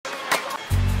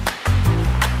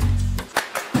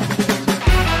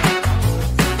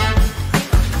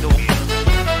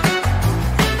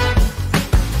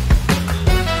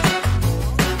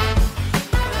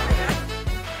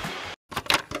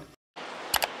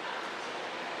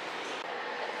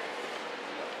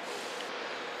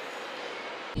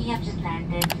We have just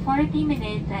landed 40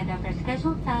 minutes ahead of our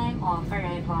scheduled time of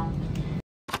arrival.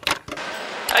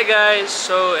 Hi guys!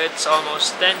 So it's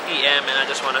almost 10 p.m. and I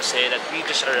just want to say that we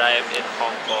just arrived in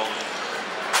Hong Kong.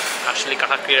 Actually,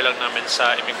 kaka-clear lang namin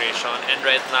sa immigration, and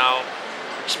right now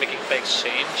we're just making the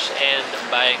exchange and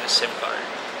buying a SIM card.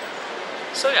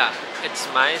 So yeah,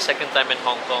 it's my second time in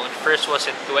Hong Kong. First was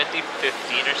in 2015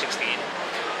 or 16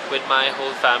 with my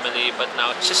whole family, but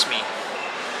now it's just me.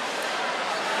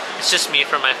 It's just me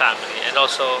from my family, and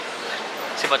also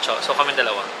si Macho, so kami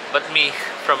dalawa, but me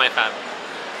from my family.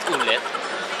 Ulit.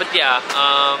 But yeah,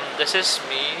 this is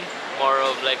me more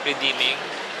of like redeeming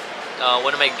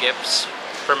one of my gifts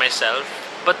for myself.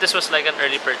 But this was like an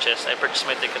early purchase. I purchased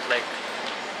my ticket like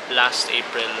last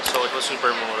April, so it was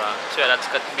super mura. So yeah, that's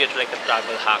gonna be like a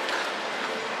travel hack.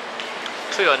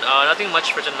 So yun, nothing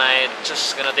much for tonight.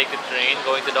 Just gonna take the train,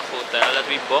 going to the hotel that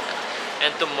we booked.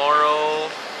 And tomorrow,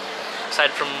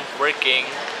 aside from working,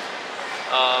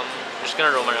 just gonna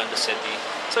roam around the city.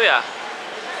 So yeah.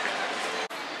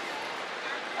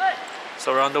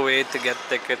 So we're on the way to get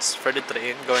tickets for the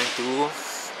train going to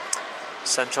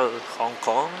Central Hong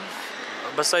Kong.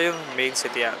 Basta yung main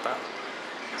city yata.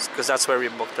 Because that's where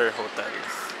we booked our hotel.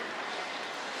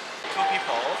 2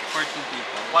 people. For 2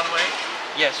 people. One way.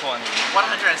 Yes, one way.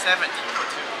 170 for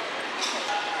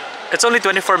 2. It's only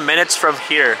 24 minutes from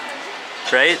here,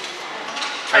 right?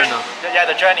 I don't know. Yeah,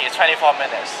 the journey is 24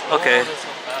 minutes. Okay.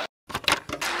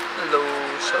 Hello,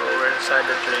 so we're inside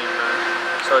the train now.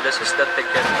 So this is the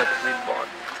ticket that we bought.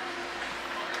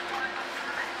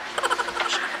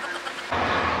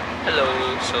 Hello,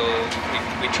 so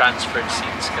we transferred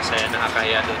seats kasi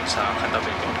nakakahiya dun sa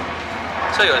katabi ko.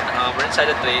 So yun, we're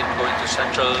inside the train going to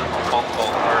Central Hong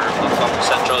Kong or Hong Kong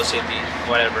Central City,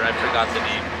 whatever, I forgot the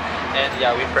name. And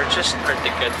yeah, we purchased our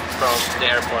ticket from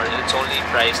the airport and it's only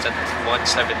priced at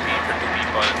 170 for 2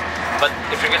 people. But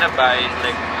if you're gonna buy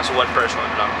like as one person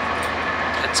lang,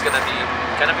 it's gonna be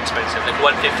kind of expensive, like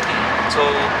 150. So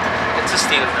it's a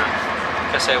steal na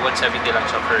kasi 170 lang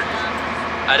siya per.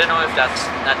 I don't know if that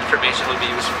information will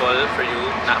be useful for you,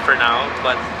 not for now,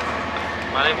 but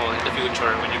malay mo in the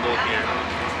future when you go here,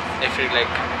 if you're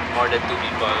like more than 2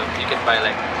 people, you can buy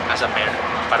like as a pair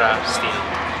para steal.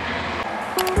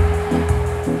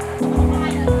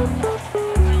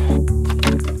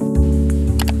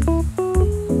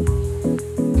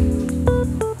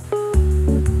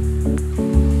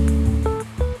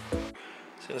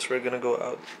 Since we're gonna go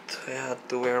out, I had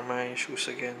to wear my shoes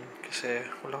again kasi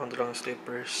wala akong dalang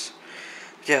slippers.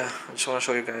 Yeah, I just want to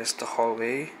show you guys the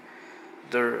hallway.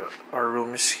 There are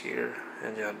rooms here,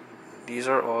 and yeah, these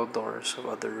are all doors of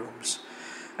other rooms.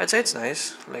 I'd say it's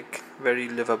nice, like very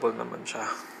livable naman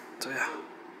siya. So yeah.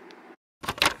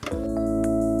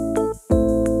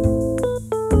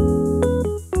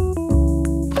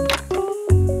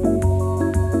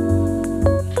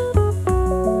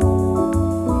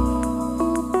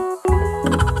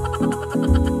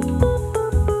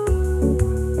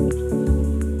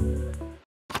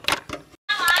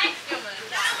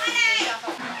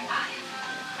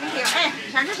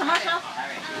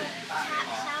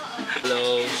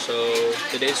 Hello, so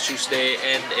today's Tuesday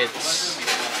and it's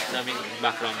daming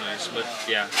background noise, but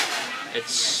yeah,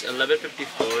 it's 11:54.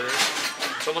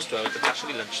 It's almost 12. It's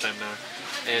actually lunchtime now,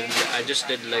 and I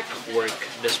just did like work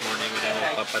this morning when I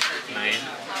woke up at 9.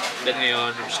 Then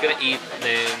ngayon, I'm just gonna eat,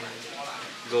 then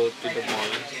go to the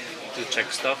mall to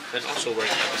check stuff and also work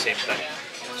at the same time.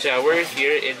 So yeah, we're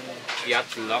here in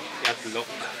Yatlok.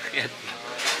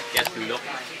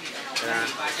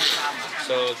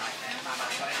 So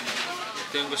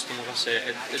ito yung gusto mo kasi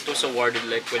it was awarded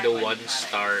like with a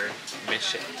 1-star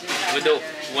Michelin, with a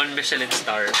 1 Michelin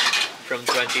star from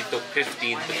 2015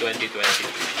 to 2020.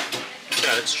 So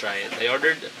yeah, let's try it. I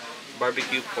ordered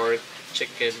barbecue pork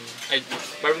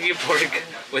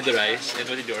with rice. And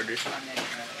what did you order?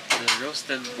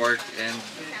 Roasted pork and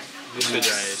With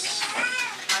rice.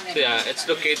 So yeah, it's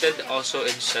located also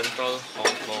in Central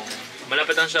Hong Kong.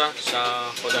 Malapit lang siya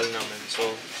sa hotel namin.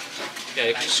 So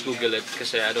yeah, you can just Google it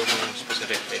kasi I don't know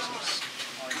specific places.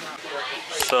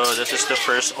 So this is the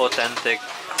first authentic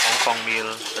Hong Kong meal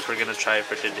that we're gonna try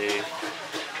for today.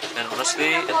 And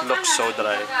honestly, it looks so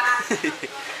dry.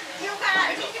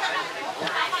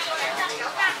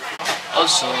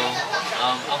 Also,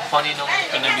 ang funny nung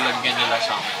pinaglagyan nila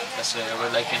sa amin kasi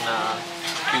we're like in a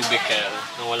cubicle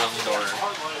na walang door.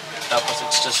 Tapos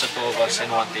it's just the 2 of us in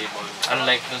one table.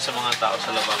 Unlike dun sa mga tao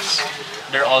sa labas,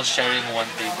 they're all sharing one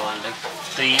table. Like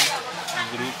 3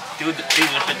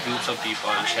 different groups of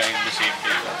people sharing the same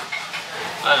table.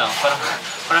 Ano,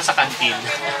 parang sa canteen.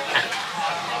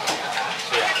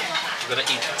 So yeah, I'm gonna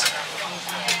eat.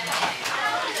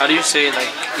 How do you say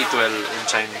like eat well in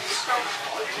Chinese?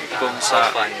 Kung sa...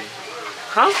 How fun.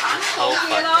 Huh? How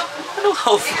fun. Ano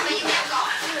how fun?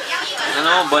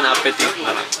 Ano bon appetit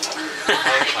na lang. How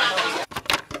fun.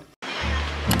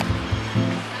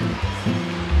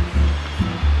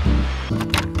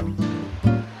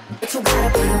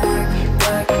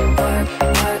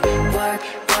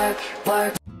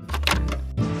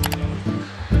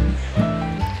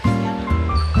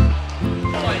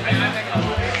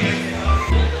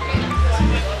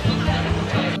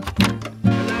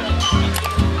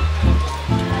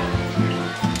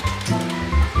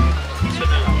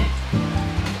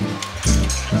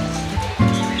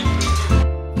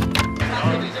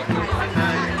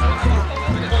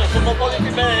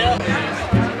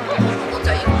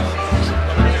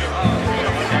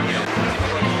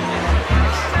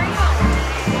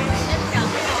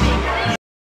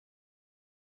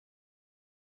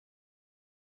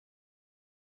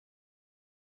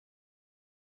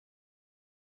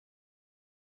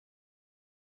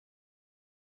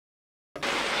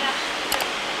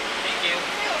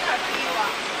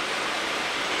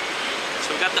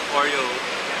 So we got the Oreo,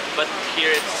 but here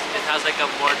it has like a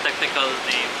more technical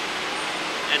name.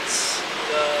 It's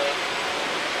the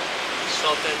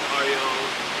salted Oreo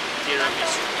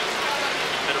tiramisu.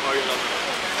 Kind of Oreo lover.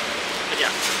 But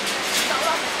yeah.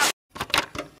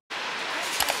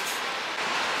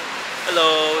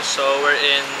 Hello, so we're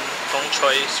in Tong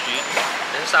Choi Street.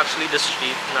 This is actually the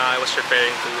street na I was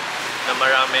referring to na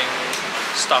maraming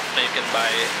stuff na you can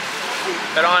buy.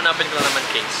 Pero hanapin ko lang naman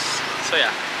case. So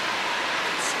yeah.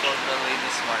 It's called the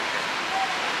ladies market.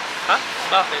 Huh?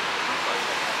 Bakit?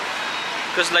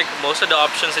 Because like most of the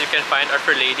options that you can find are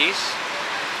for ladies.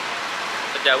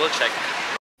 But yeah, we'll check.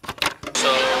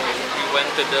 So we went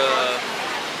to the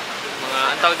mga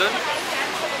ang tawag doon?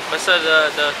 Basta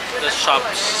the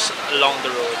shops along the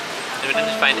road. And we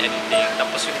didn't find anything.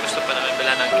 Tapos yung gusto pa namin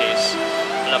bilhan ng case,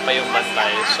 wala pa yung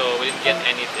bantay. So we didn't get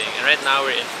anything. And right now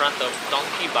we're in front of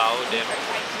Donkey Bao. Then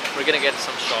we're gonna get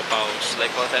some siopaos,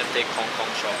 like authentic Hong Kong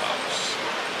siopaos.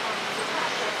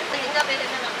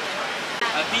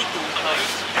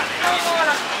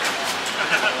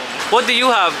 What do you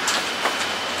have?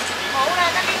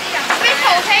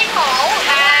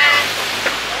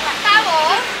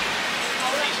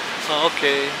 Oh,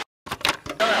 okay.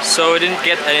 So we didn't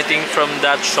get anything from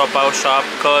that siopaw shop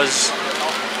because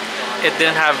it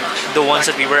didn't have the ones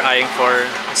that we were eyeing for.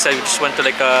 Instead, we just went to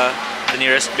like the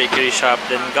nearest bakery shop,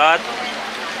 then got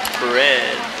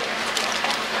bread.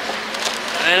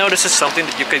 I know this is something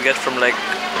that you could get from like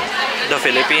the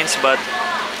Philippines, but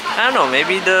I don't know,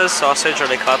 maybe the sausage or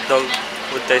like hot dog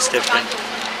would taste different.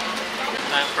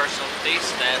 Time for some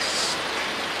taste test.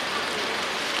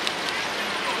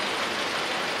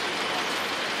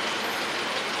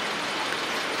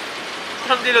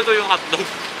 Parang di luto yung hot dog.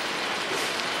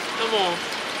 Ano mo?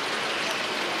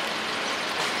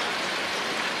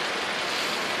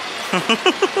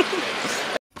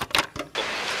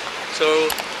 So,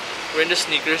 we're in the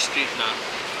sneaker street now,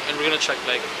 and we're gonna check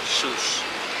like shoes.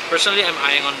 Personally, I'm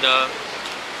eyeing on the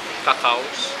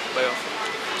cacaos.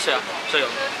 So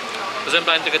yun. Because I'm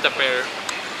planning to get a pair,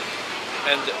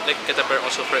 and like get a pair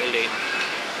also for Elaine.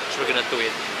 So we're gonna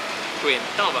twin.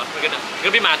 Tama ba? We're gonna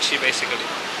be matchy basically.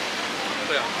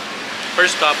 So yeah.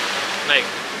 First stop, Nike,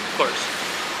 of course.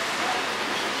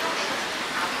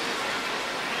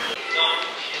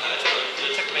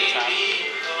 Check my tab.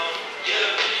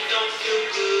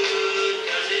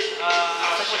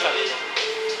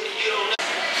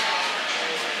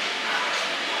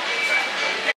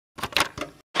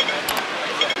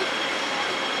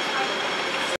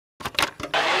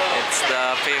 It's the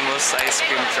famous ice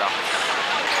cream truck.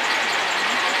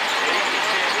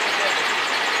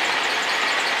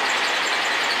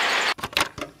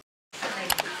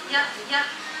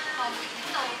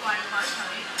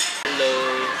 Hello,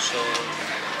 so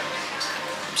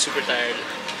I'm super tired,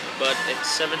 but it's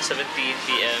 7:17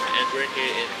 p.m. and we're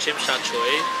here in Chim Sha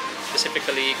Choi,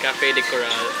 specifically Cafe de Coral,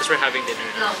 because we're having dinner.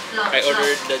 I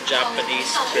ordered the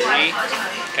Japanese curry,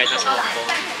 kahit nasa Hong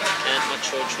Kong, and what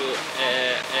Chuchu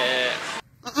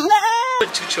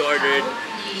ordered.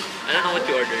 I don't know what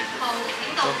you ordered.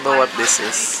 I don't know what this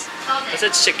is. Because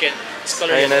it's chicken. It's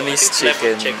called yellow. I think Hainanese it's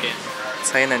lemon chicken. chicken.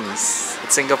 It's Hainanese.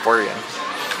 It's Singaporean.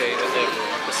 Okay, whatever.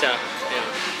 Basta, yun.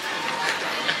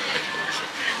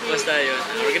 Basta yun.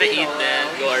 We're gonna eat then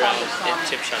go around in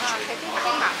Chim Sha Choi.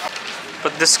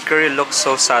 But this curry looks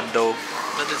so sad though.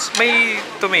 But it's May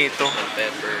tomato.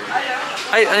 pepper.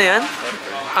 Ay, ano yan?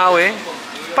 Awe.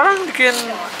 Parang hindi ko yan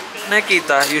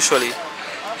nakikita usually.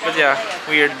 But yeah,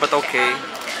 weird but okay.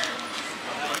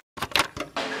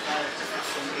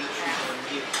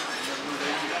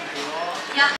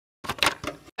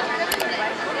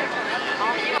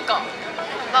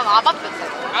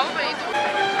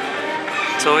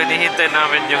 hinihintay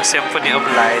namin yung Symphony of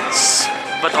Lights.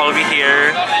 But all we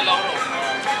hear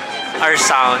are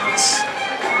sounds.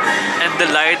 And the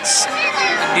lights,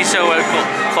 hindi siya well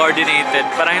coordinated.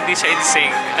 Parang hindi siya in sync.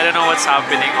 I don't know what's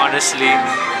happening, honestly.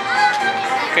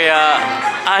 Kaya,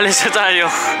 alis na tayo.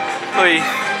 Uy,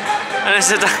 alis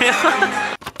na tayo.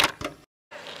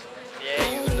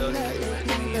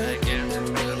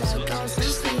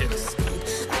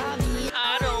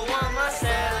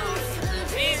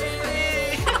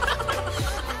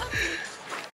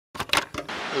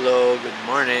 Hello, good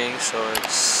morning. So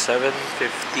it's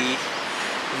 7:50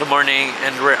 in the morning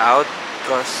and we're out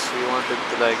because we wanted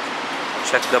to like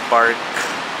check the park.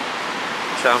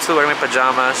 So I'm still wearing my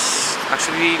pajamas.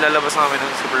 Actually, lalabas na kami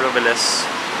ng super mabilis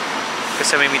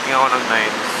kasi may meeting ako ng 9.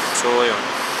 So ayun.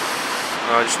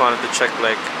 I just wanted to check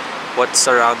like what's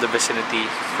around the vicinity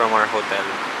from our hotel.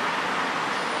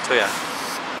 So yeah.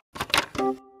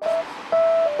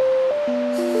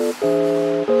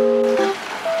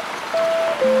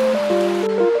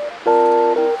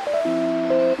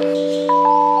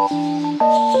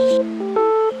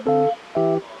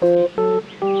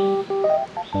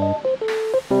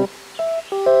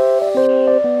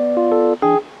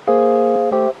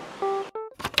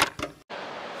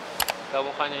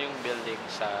 Kamukha niya yung building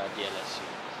sa DLSU.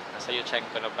 Nasa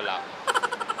Yuchenko na pala ako.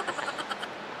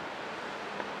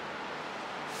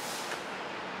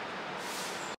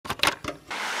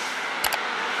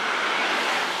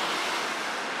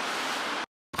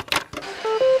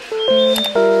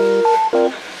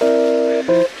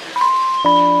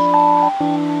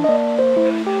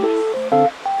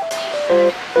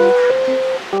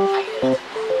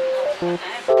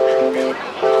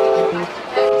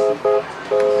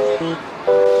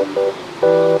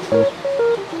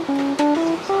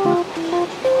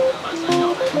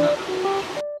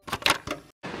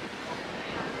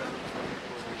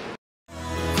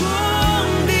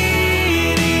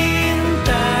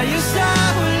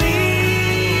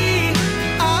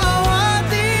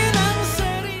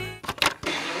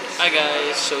 Hi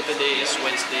guys, so today is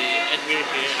Wednesday and we're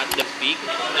here at the peak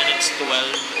and it's 12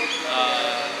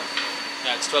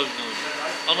 noon,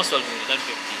 almost 12 noon,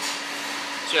 10:50.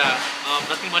 So yeah,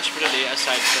 nothing much for today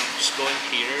aside from just going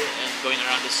here and going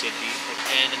around the city.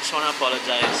 And I just want to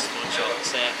apologize mucho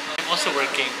kasi I'm also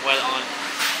working while on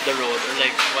the road or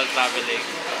like while traveling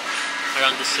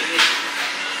around the city.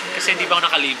 Kasi hindi pa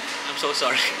ako naka-leave, I'm so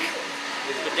sorry.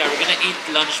 But yeah, we're gonna eat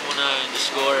lunch muna and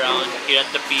just go around here at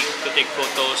the peak to take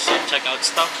photos and check out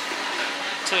stuff.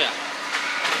 So yeah.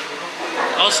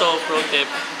 Also, pro tip,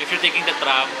 if you're taking the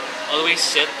tram, always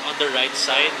sit on the right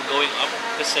side going up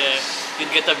kasi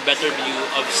you'll get a better view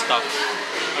of stuff.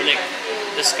 Or like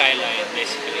the skyline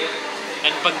basically.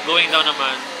 And pag going down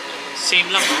naman, same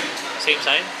lang, no? Same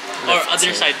side? Or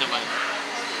other side naman.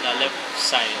 The left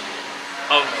side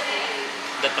of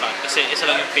the truck kasi isa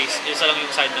lang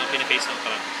yung side na pina-face ng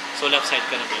truck. So left side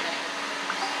ka naman.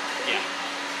 Yeah.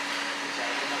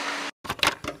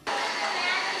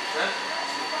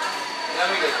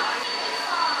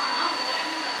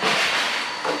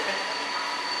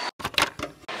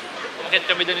 Umakit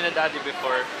kami doon ni na daddy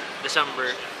before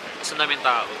December. Gusto namin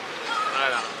tao.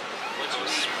 Wala lang. It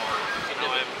was small.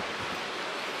 Now I'm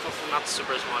not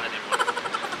super small anymore.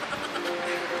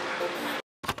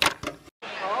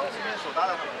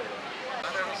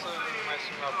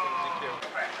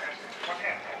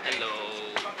 Hello.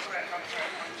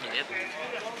 Minute.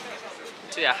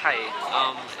 So yeah, hi.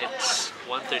 It's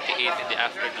 1:38 in the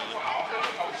afternoon.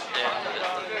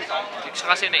 And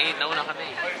kasi nauna kami.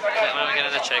 Kaya I'm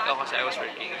gonna check out kasi I was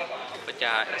working. But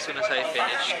yeah, as soon as I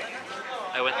finished,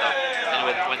 I went up and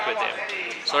went with him.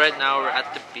 So right now we're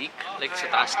at the peak, like sa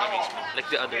taas na mismo, like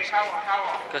the others.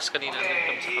 Kasi kanina nandun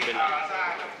kami sa kabila.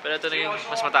 Pero ito na yung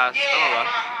mas mataas. Tama ba?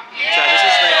 So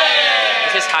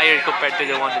this is higher compared to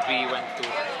the one that we went to.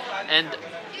 And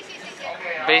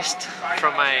based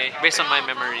on my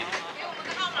memory,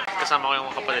 kasama ko yung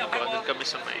mga kapatid ko, doon kami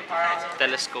sa may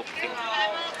telescope thing.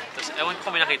 Tapos ewan ko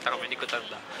kung may nakita kami, hindi ko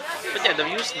tanda. But yeah, the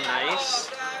view's nice.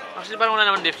 Actually parang wala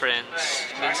naman difference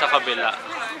dun sa kabila.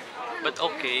 But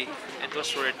okay, it was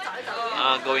worth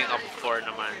going up for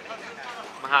naman.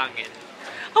 Mahangin.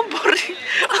 Ang boring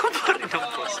ng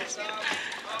process.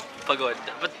 Pagod.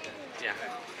 But yeah.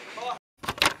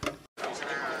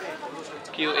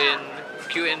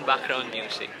 Cue in background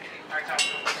music.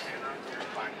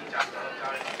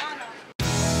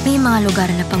 May mga lugar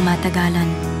na pangmatagalan.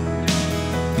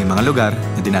 May mga lugar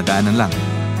na dinadaanan lang.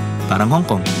 Parang Hong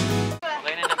Kong.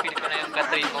 Okay na, na-feel ko na yung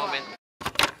Catherine moment.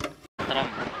 Tram.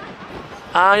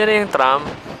 Yun na yung tram.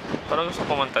 Parang gusto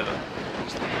pumunta doon.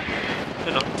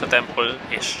 Sa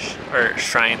temple-ish or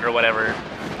shrine or whatever.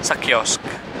 sa kiosk.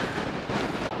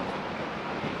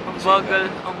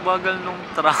 Ang bagal nung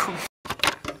tram.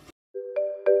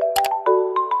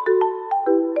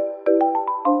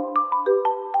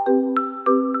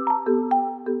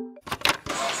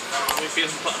 May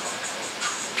film pa.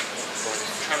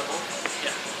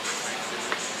 Yeah.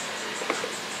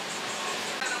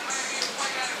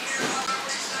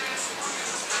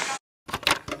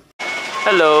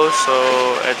 Hello, so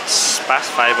it's past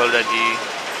 5 already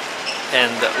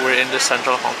and we're in the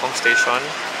central Hong Kong station.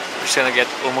 We're just gonna get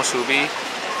umusubi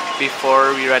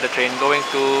before we ride the train going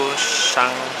to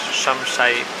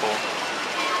Shamsai Po.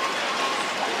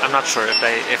 I'm not sure if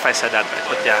I said that right,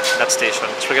 but yeah, that station.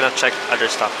 So we're gonna check other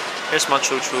stuff. Here's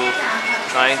Manchuchu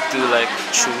trying to like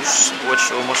choose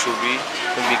which umusubi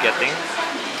we'll be getting.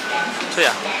 So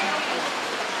yeah.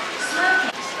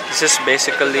 This is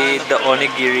basically the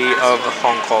onigiri of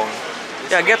Hong Kong.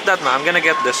 Yeah, get that man. I'm gonna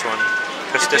get this one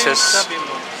because this is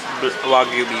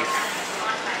Wagyu beef.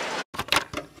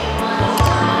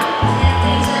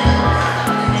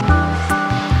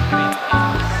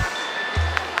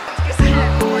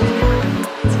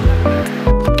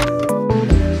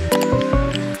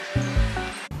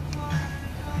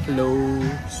 Hello.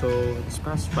 So it's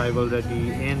past 5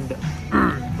 already, and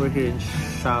we're here in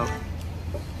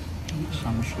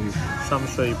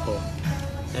Shamshui po.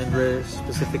 And we're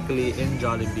specifically in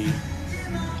Jollibee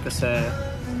kasi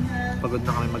pagod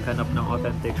na kami maghanap ng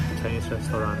authentic Chinese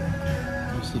restaurant.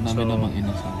 Gusto namin namang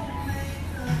inasal.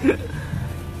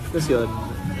 Tapos yun,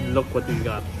 look what we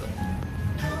got.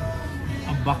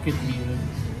 A bucket meal.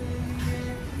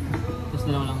 Tapos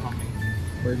dalawa lang kami.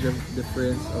 For the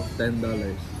difference of $10.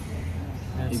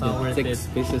 And it's not worth 6 it.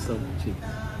 pieces of chicken.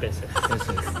 Pesos.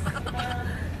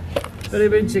 Pero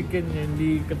iba yung chicken niya,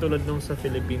 hindi katulad nung sa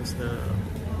Philippines na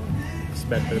it's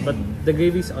better. But the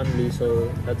gravy's only, so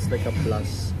that's like a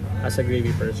plus as a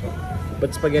gravy person.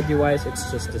 But spaghetti wise, it's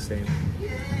just the same.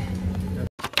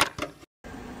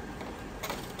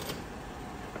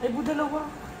 Ay, budalawa!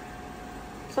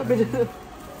 Sabi na.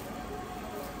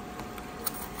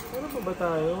 Ano pa ba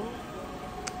tayo?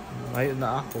 Ngayon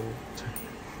na ako.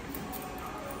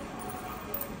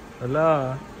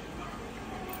 Wala.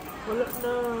 Wala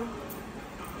na.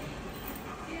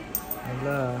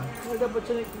 Wala. Dapat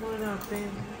check muna natin.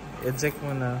 I-check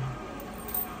mo na.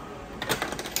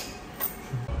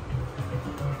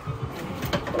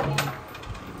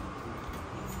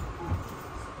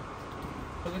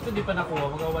 Pag ito di pa nakuha,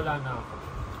 magawala na ako.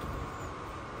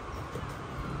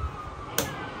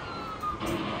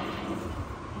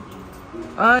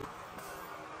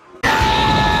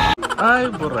 Ay,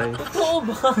 buray. Oo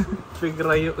ba?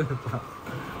 Figrayo pa.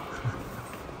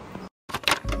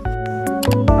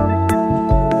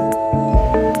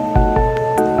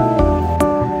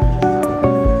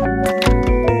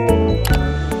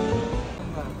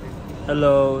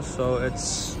 Hello, so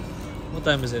it's... What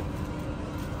time is it?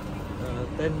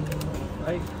 10...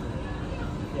 Ay.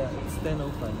 Yeah, it's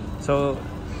 10:05. So,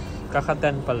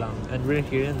 kaka-10 pa lang. And we're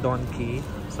here in Don Quay,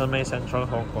 sa may central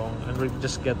Hong Kong. And we're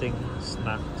just getting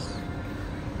snacks.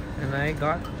 And I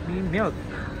got me milk.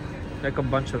 Like a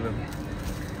bunch of them.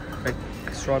 Like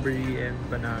strawberry and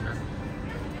banana.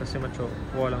 Kasi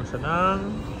kuha lang siya ng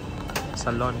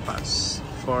salon pass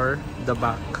for the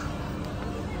back.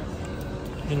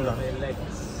 Yun lang.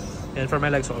 And for my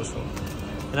legs also.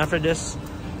 And after this,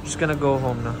 I'm just gonna go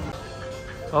home na.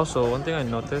 Also, one thing I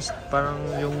noticed, parang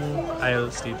yung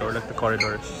aisles dito, or like the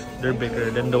corridors, they're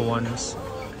bigger than the ones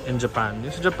in Japan.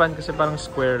 Yung sa Japan kasi parang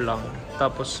square lang.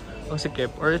 Tapos, ang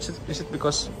sikip. Or is it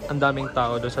because ang daming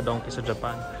tao doon sa donkey sa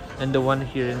Japan? And the one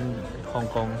here in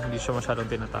Hong Kong, hindi siya masyadong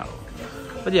tinatao.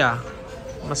 But yeah,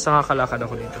 mas nakakalakad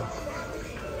ako dito.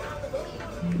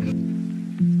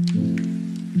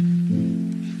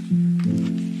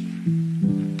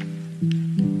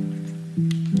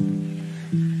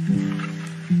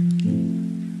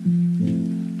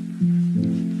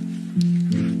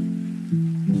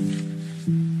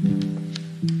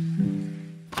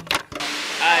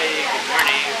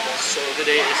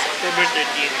 Today is October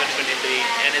 13,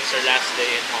 2023, and it's our last day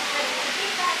in Hong Kong.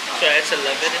 So it's 11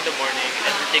 in the morning, and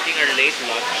we're taking our late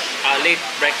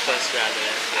breakfast rather,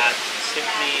 at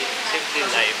Simply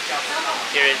Life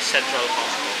here in central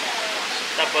Hong Kong.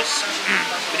 Tapos,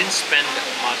 we didn't spend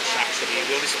much actually.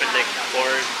 We only spent like $4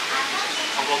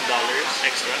 Hong Kong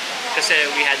extra kasi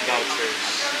we had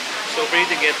vouchers. So for you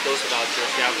to get those vouchers,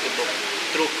 you have to book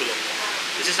through Klook.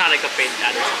 This is not like a paid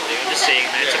ad or something. I'm just saying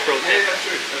that it's a pro tip.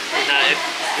 Now, if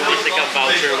you want like a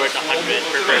voucher worth 100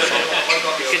 per person,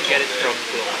 you can get it from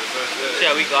Glow. So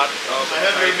yeah, we got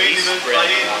these bread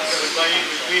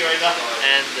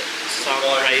and some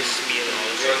rice meal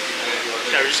also.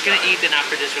 So we're just gonna eat, and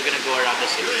after this we're gonna go around the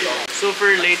city. So for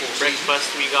late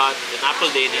breakfast, we got an apple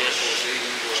Danish,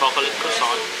 chocolate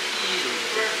croissant,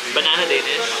 banana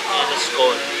Danish, and a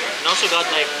scone. And also got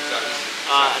like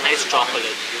a nice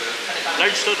chocolate.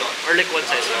 Large to or like one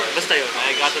size. Basta yun,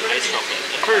 I got an iced chocolate.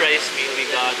 And for rice meal, we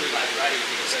got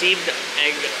steamed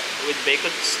egg with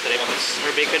bacon strips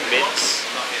or bacon bits.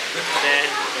 Then,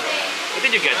 what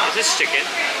did you get? Is this chicken?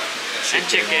 And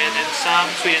chicken and some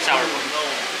sweet and sour pork.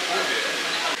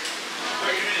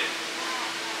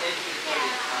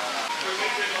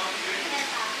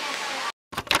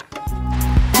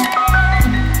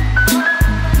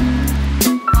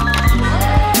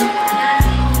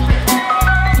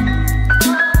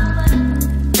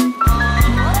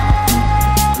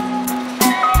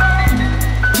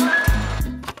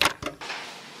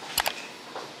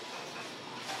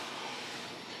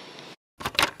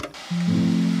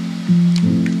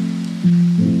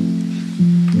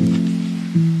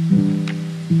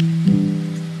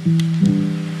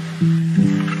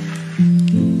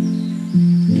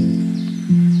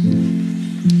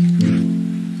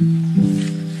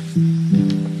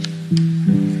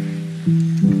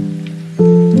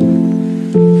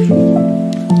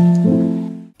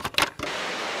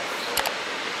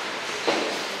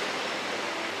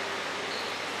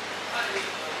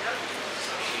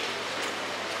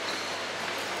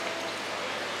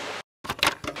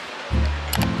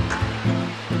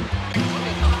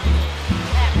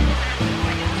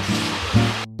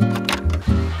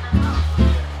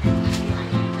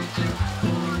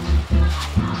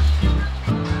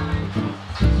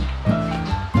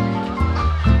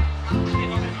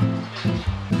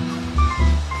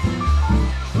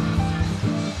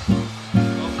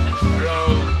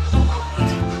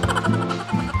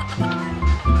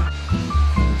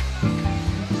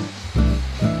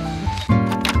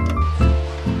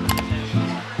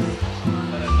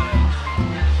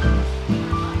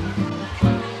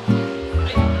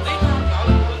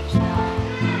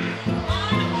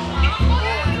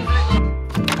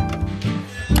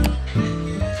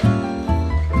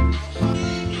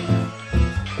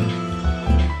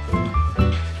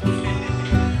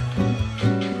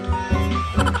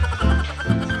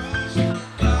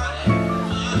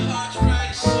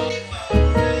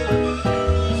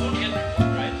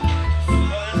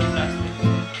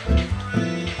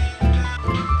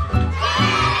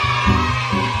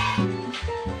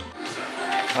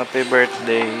 Happy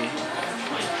birthday.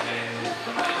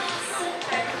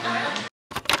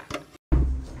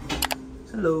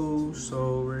 Hello!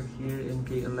 So, we're here in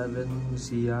K11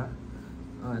 Lucia.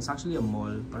 It's actually a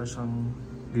mall. Para siyang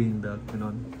Greenbelt, you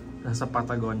know. Nasa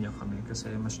Patagonia kami kasi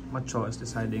Macho is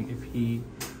deciding if he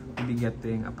will be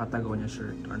getting a Patagonia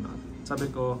shirt or not. Sabi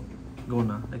ko, go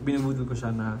na. Like, binubudol ko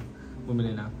siya na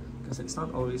bumili na. Kasi it's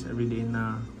not always everyday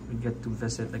na we get to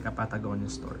visit like a Patagonia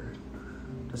store.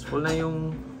 Tapos full na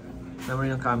yung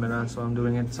memory ng camera, so I'm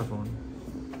doing it sa phone.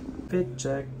 Fit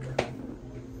check.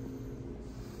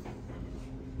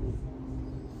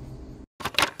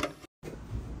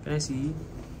 Can I see?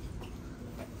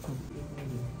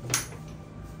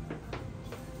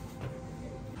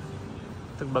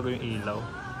 Tagbago yung ilaw.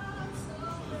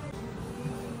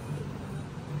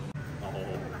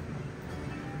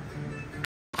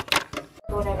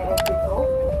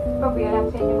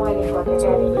 So,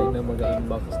 na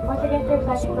mag-unbox na tayo.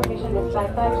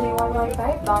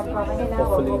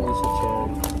 Hopefully hindi siya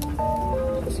cherry.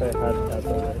 Kasi I had that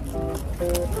already.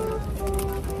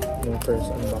 Yung first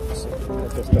unboxing.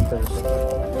 That was the first.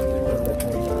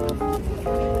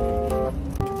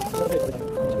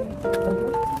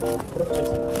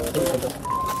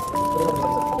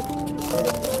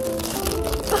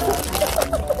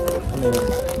 Ano yun?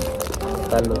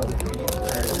 Talon.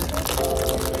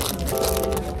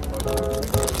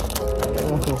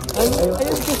 Ayun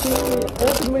kasi,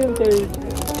 ayun mo yung third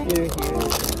here.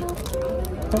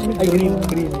 Ay, green.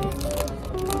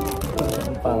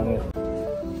 Ang pangit.